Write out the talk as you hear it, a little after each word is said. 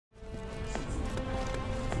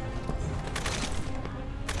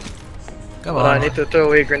Come But on. I need to throw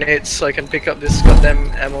away grenades so I can pick up this goddamn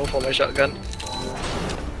ammo for my shotgun.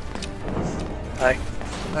 Hi.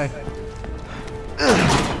 Hi.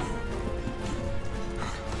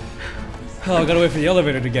 Oh, I gotta wait for the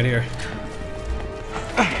elevator to get here.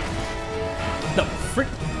 No, frick.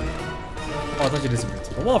 Oh, I thought you disappeared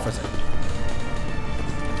to the wall for a second.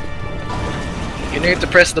 You need to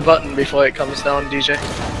press the button before it comes down, DJ.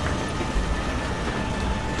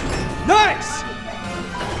 Nice!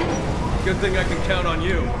 Good thing I can count on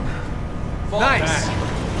you. Fall back.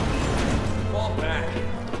 Fall back.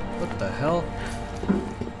 What the hell?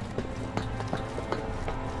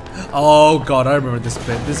 Oh god, I remember this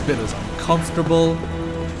bit. This bit was uncomfortable.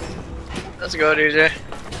 Let's go, DJ.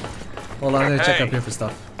 Hold on, I'm gonna check up here for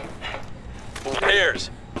stuff. Here's.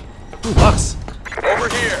 Ooh, box! Over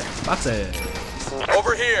here. Boxes!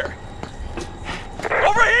 Over here.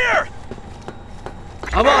 Over here!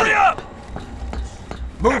 I'm on Hurry it! up!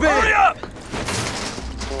 Move in! Hurry up!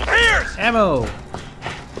 Here's. Ammo!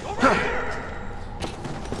 Over here!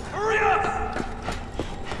 Hurry up!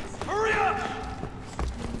 Hurry up!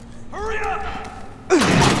 Hurry up!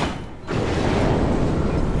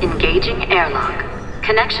 Engaging airlock.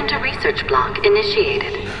 Connection to research block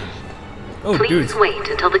initiated. Oh, Please dude. wait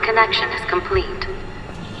until the connection is complete.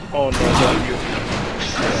 Oh no, don't you.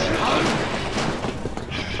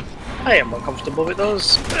 I am uncomfortable with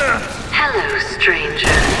those. Hello, stranger.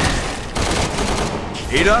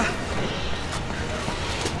 Ida?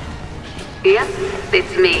 Yep,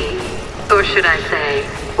 it's me. Or should I say,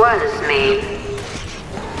 was me.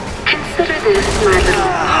 Consider this my little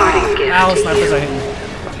parting gift Ow, to snipers are you. hitting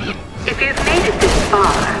me. If you've made it this far,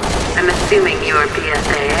 I'm assuming you're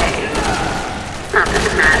BSAA. Not that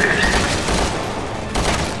it matters.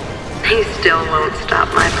 He still won't stop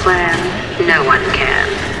my plan. No one can.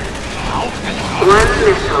 One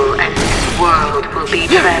missile and this world will be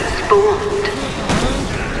transformed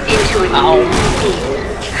into a new scene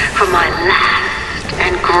for my last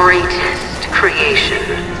and greatest creation.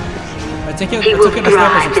 I take it. He I will took it the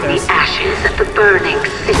snipers thrive in the upstairs. ashes of the burning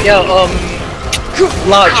city. Yeah,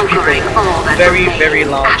 large Conquering people. all that Very, remains very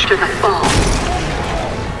large. after the fall.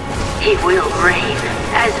 He will reign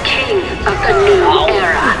as king of the new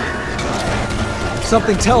era.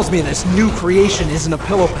 Something tells me this new creation isn't a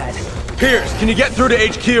pillow pad. Piers, can you get through to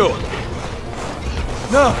HQ?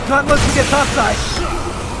 No, not unless we get topside.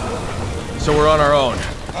 So we're on our own.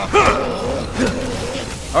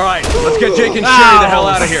 Alright, let's get Jake and Sherry the hell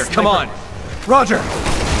out of here. Come on. Roger.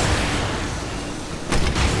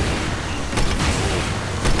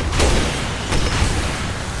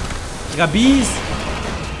 You got bees?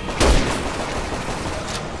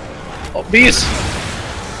 Oh, bees!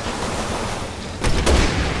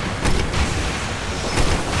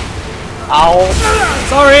 Ow!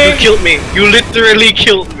 Sorry! You killed me. You literally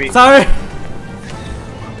killed me. Sorry!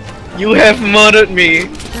 You have murdered me.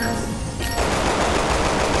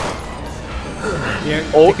 Here,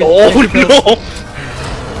 Oh, take it- oh take it, no!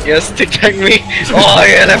 Yes, tic tac me. Oh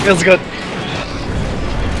yeah, that feels good.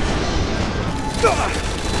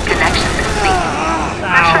 Connection complete.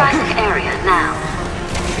 Pressurizing area now.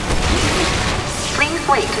 Please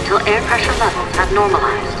wait until air pressure levels have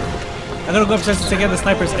normalized. I'm gonna go upstairs to take out the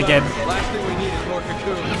snipers again. Last thing we need is more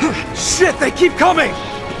cocoons. Shit, they keep coming!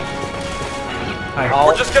 Hi.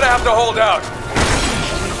 We're just gonna have to hold out.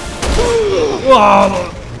 Whoa!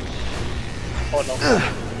 Oh no.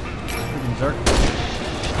 Freaking jerk.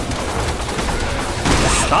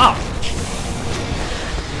 Stop!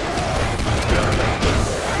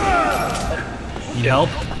 Need help?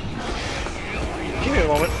 Give me a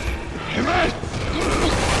moment.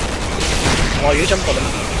 Oh, you jumped on him.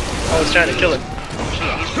 I was trying to kill him.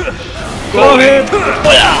 Go ahead!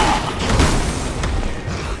 Oh yeah!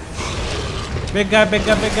 Big guy, big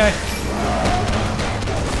guy, big guy.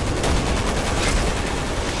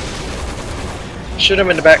 Shoot him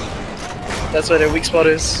in the back. That's where their weak spot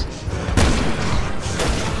is.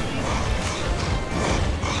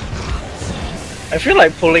 I feel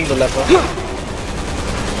like pulling the lever.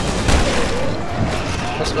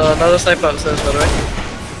 There's another sniper upstairs, by the way.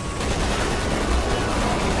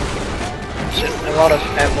 Shit, I'm out of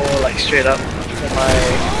ammo, like straight up. In my...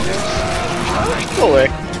 Go away.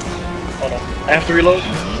 Oh no, I have to reload?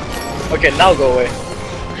 Okay, now go away.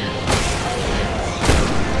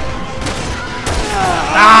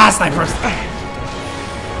 Ah, snipers!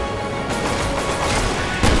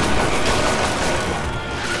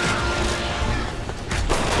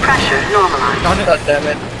 Pressure normalized. God damn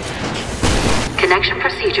it. Connection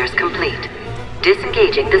procedures complete.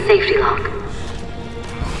 Disengaging the safety lock.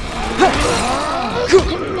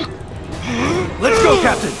 Let's go,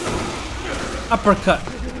 Captain! Uppercut.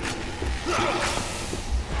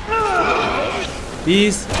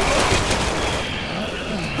 Bees.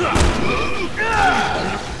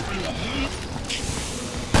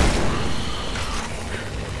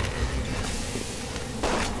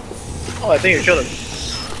 Oh, I think you killed him.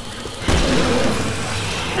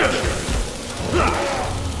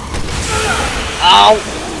 Ow!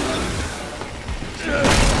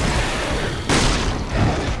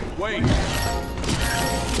 Wait.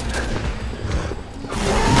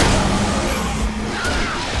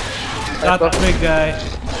 Got the big guy.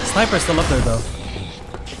 Sniper's still up there though.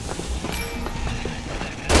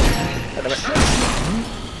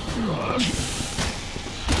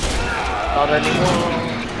 Not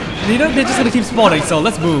anymore. You know, they're just gonna keep spawning, so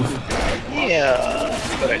let's move. Yeah,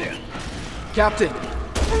 good idea. Captain,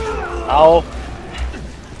 Ow.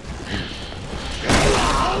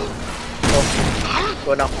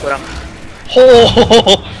 Go down, go down.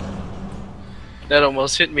 Oh! That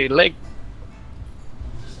almost hit me leg.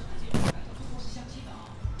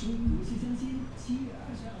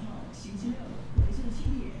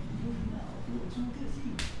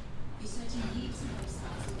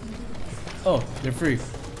 Oh, they're free.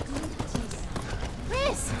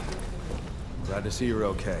 Chris! Glad to see you're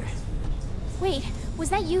okay. Wait, was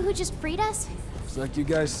that you who just freed us? Looks like you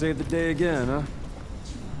guys saved the day again, huh?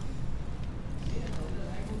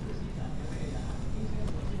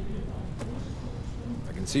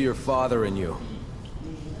 I can see your father in you.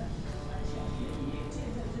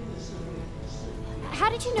 How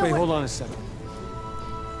did you know? Wait, where- hold on a second.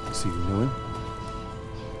 So you knew him?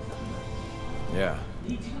 Yeah,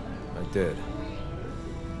 I did.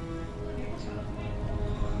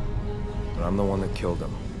 But I'm the one that killed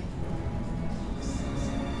him.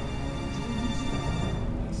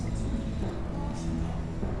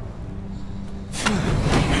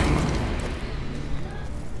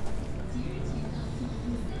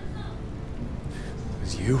 It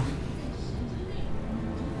was you?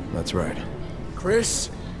 That's right. Chris.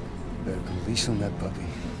 Better put a leash on that puppy.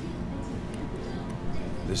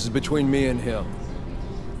 This is between me and him.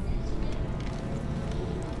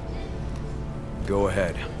 Go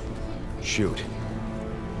ahead. Shoot.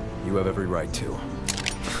 You have every right to.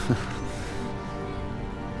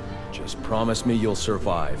 Just promise me you'll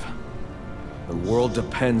survive. The world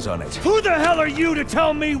depends on it. Who the hell are you to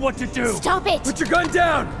tell me what to do? Stop it! Put your gun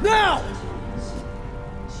down, now!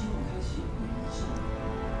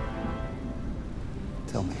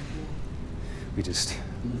 Tell me, we just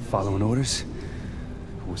following orders?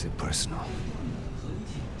 Or was it personal?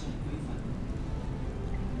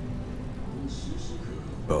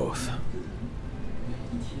 Both.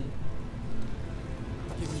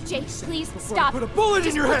 Jake, please stop. Put a bullet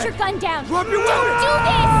in your Put head! your gun down. Drop your Don't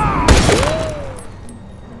weapon! do this!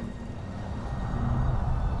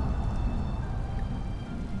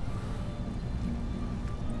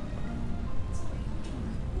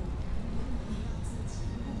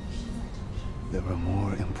 There are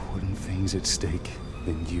more important things at stake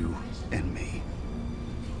than you and me.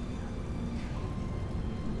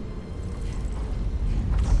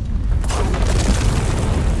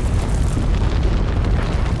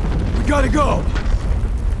 We gotta go!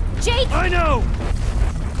 Jake! I know!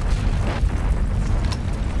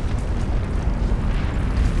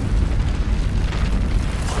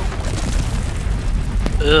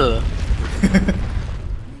 Ugh.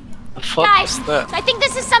 The fuck Guys, is that? I think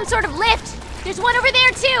this is some sort of lift. There's one over there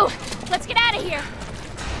too. Let's get out of here.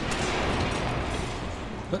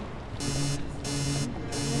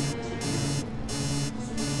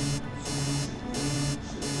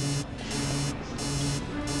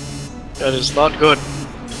 That is not good.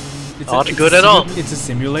 It's Not good at all. It's a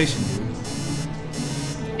simulation,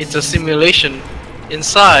 dude. It's a simulation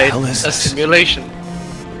inside Hell is a this? simulation.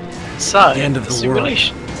 Inside The end of a the world.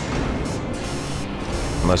 simulation.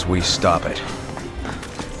 Unless we stop it.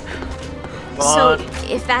 Come on. So,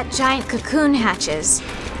 if that giant cocoon hatches,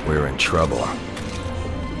 We're in trouble.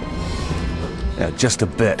 Yeah, just a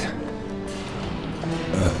bit.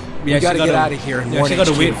 We gotta get out of here and We actually warn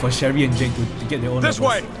gotta HQ. wait for Sherry and Jake to get their own This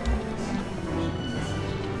levels. way!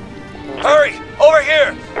 Hurry! Over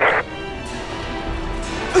here!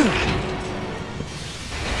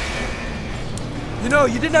 You know,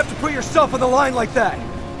 you didn't have to put yourself on the line like that.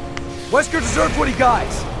 Wesker deserved what he got.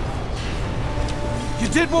 You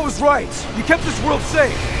did what was right. You kept this world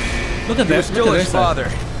safe. Look at He was that. still Look at his their side. father.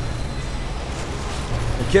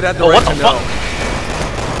 The kid had the Oh, right what to the know. fuck?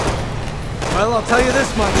 Well, I'll tell you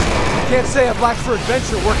this much. You can't say I've lacked for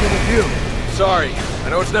adventure working with you. Sorry. I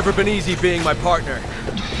know it's never been easy being my partner.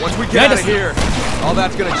 Once we Yeah, get out of this- here, all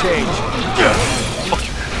that's gonna change.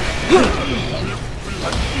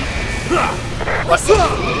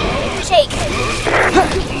 Jake,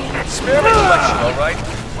 Spare me the lecture, alright?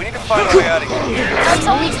 We need to find our way out of here. I was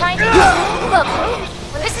only trying to... Look,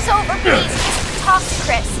 when this is over, please, just talk to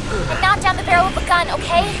Chris. And knock down the barrel of a gun,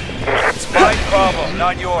 okay? It's my problem,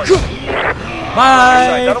 not yours.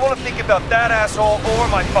 Bye! I don't want to think about that asshole or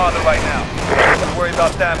my father right now. I want to worry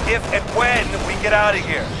about them if and when we get out of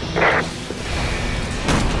here.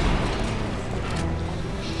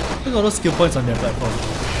 Look at all those skill points on their platform.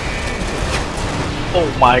 Oh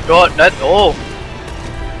my god, that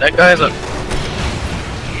guy's a...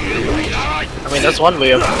 I mean, that's one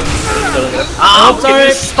way of doing it. Ah, Oh, can sorry.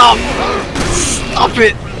 you stop! Stop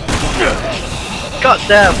it! God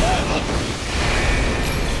damn!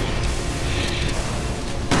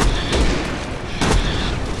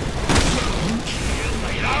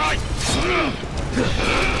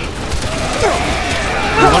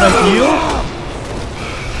 You wanna heal?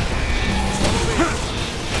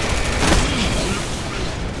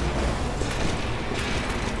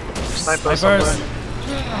 Sniper Snipers. somewhere.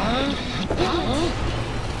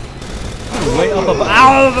 Way up above.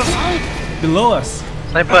 Ow! Below us.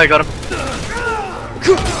 Sniper, I got him.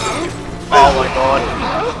 Oh my god.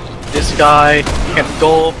 This guy can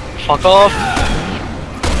go fuck off.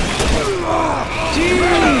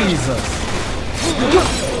 Jesus.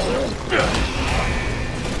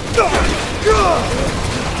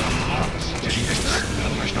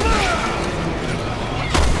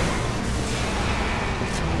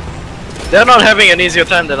 They're not having an easier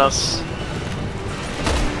time than us.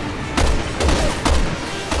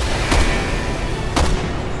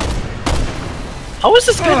 How is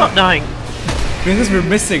this guy not dying? Because we're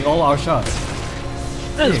missing all our shots.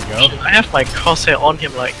 There you go. I have my crosshair on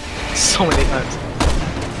him like so many times.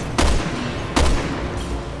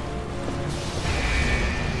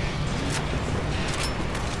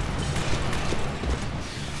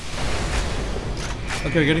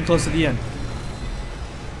 Okay, we're getting close to the end.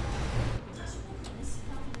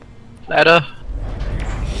 Ladder.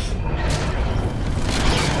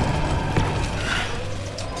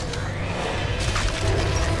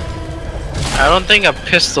 I don't think a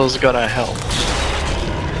pistol's gonna help.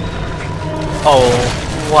 Oh,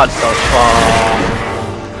 what the fuck?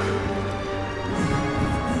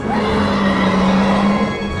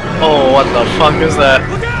 Oh, what the fuck is that?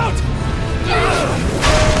 Look out!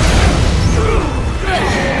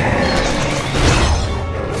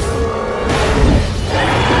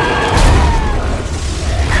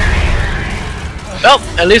 Well,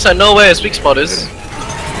 at least I know where his weak spot is.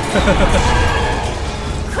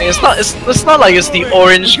 It's not like it's the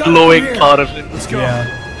orange glowing part of it. Let's go. Yeah.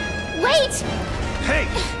 Wait! Hey,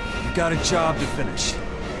 you got a job to finish.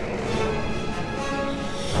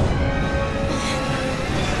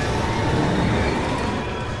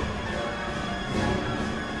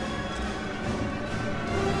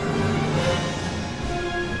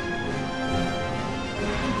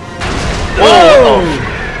 Whoa!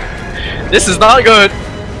 This is not good.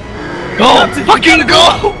 Go! Fucking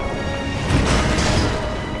go!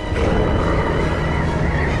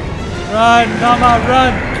 Run, Nama,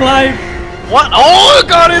 run, climb! What? Oh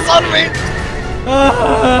god, it's on me!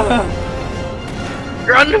 Ah.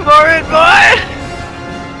 Run for it, boy!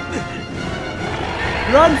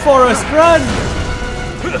 Run, Forrest, run!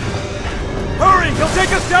 Hurry, he'll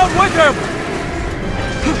take us down with him!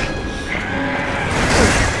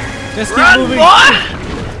 Just keep Run, moving. boy!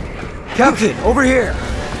 Captain, over here.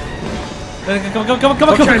 Come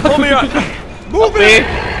on. Pull me up! Help me!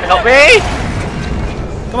 Help me!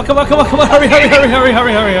 Come on, hurry.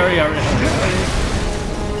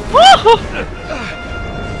 Woo!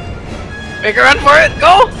 Make a run for it,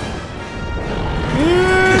 go!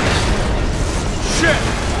 Shit!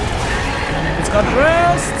 It's got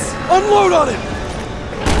rests. Unload on him.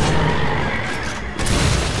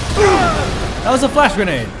 That was a flash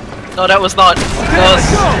grenade. No, that was not.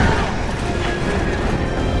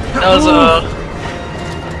 That was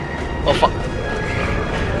oh fuck.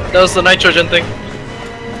 That was the nitrogen thing.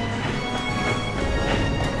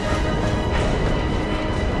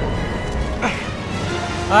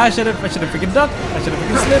 I should have freaking ducked. I should have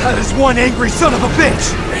freaking slipped. That is one angry son of a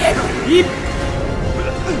bitch. Yeep.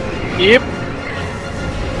 Yep.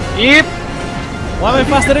 Yep. Why am I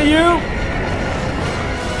faster than you?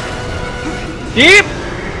 Yep.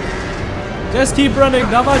 Just keep running,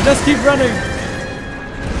 Nama. Just keep running.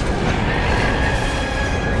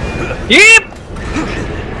 Yep.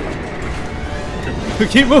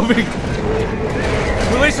 Keep moving.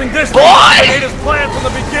 Releasing this Boy! I made his plan from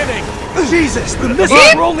the beginning! Jesus, the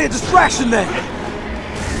missiles were only a distraction then.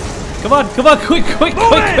 Come on, quick,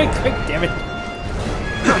 damn it.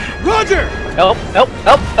 Roger. Help.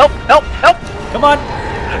 Come on.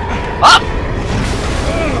 Up.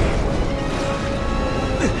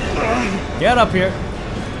 Get up here.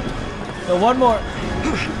 So one more.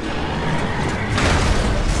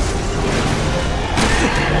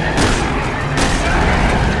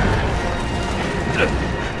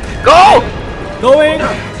 Go! Going.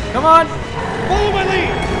 Come on. Follow my lead!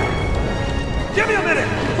 Give me a minute!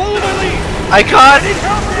 Follow my lead! I can't! I need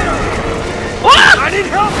help here! What? I need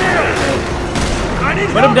help here! I need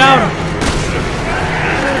Put help him down.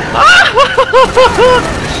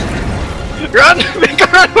 Run! Make a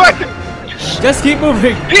run! Just keep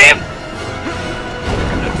moving. Him!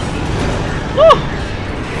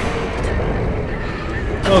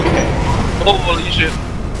 Okay. Holy shit.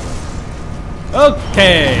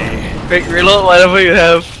 Okay. Quick, reload whatever you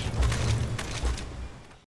have.